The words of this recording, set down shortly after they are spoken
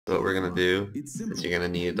So what we're going to do is you're going to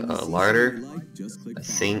need a larder, a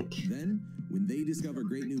sink,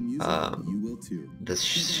 the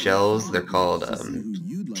shells, they're called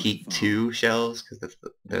teak 2 shells because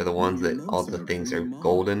they're the ones that all the things are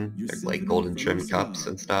golden. They're like golden trim cups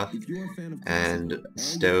and stuff. And a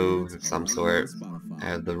stove of some sort.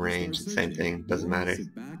 The range, same thing, doesn't matter.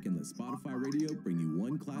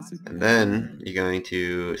 And then you're going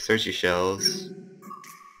to search your shelves.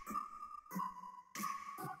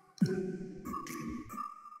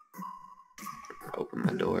 Open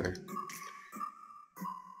my door.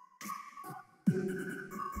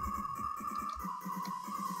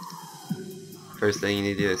 First thing you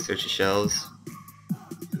need to do is search your shelves.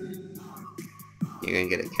 You're going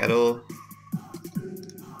to get a kettle,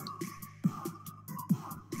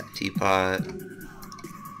 a teapot,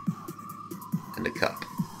 and a cup.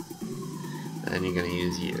 Then you're going to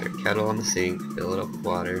use your kettle on the sink, fill it up with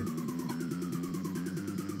water.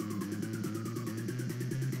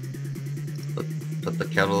 Put the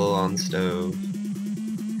kettle on the stove.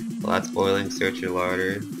 While that's boiling, search your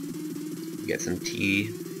larder. Get some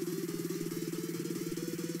tea.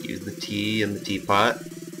 Use the tea in the teapot.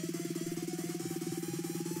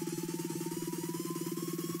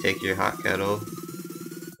 Take your hot kettle,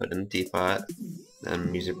 put it in the teapot,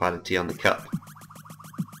 then use your pot of tea on the cup.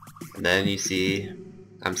 And then you see,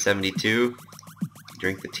 I'm 72,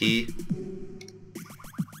 drink the tea.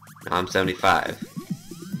 Now I'm 75.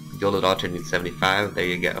 Gilded alternate 75, there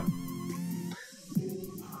you go.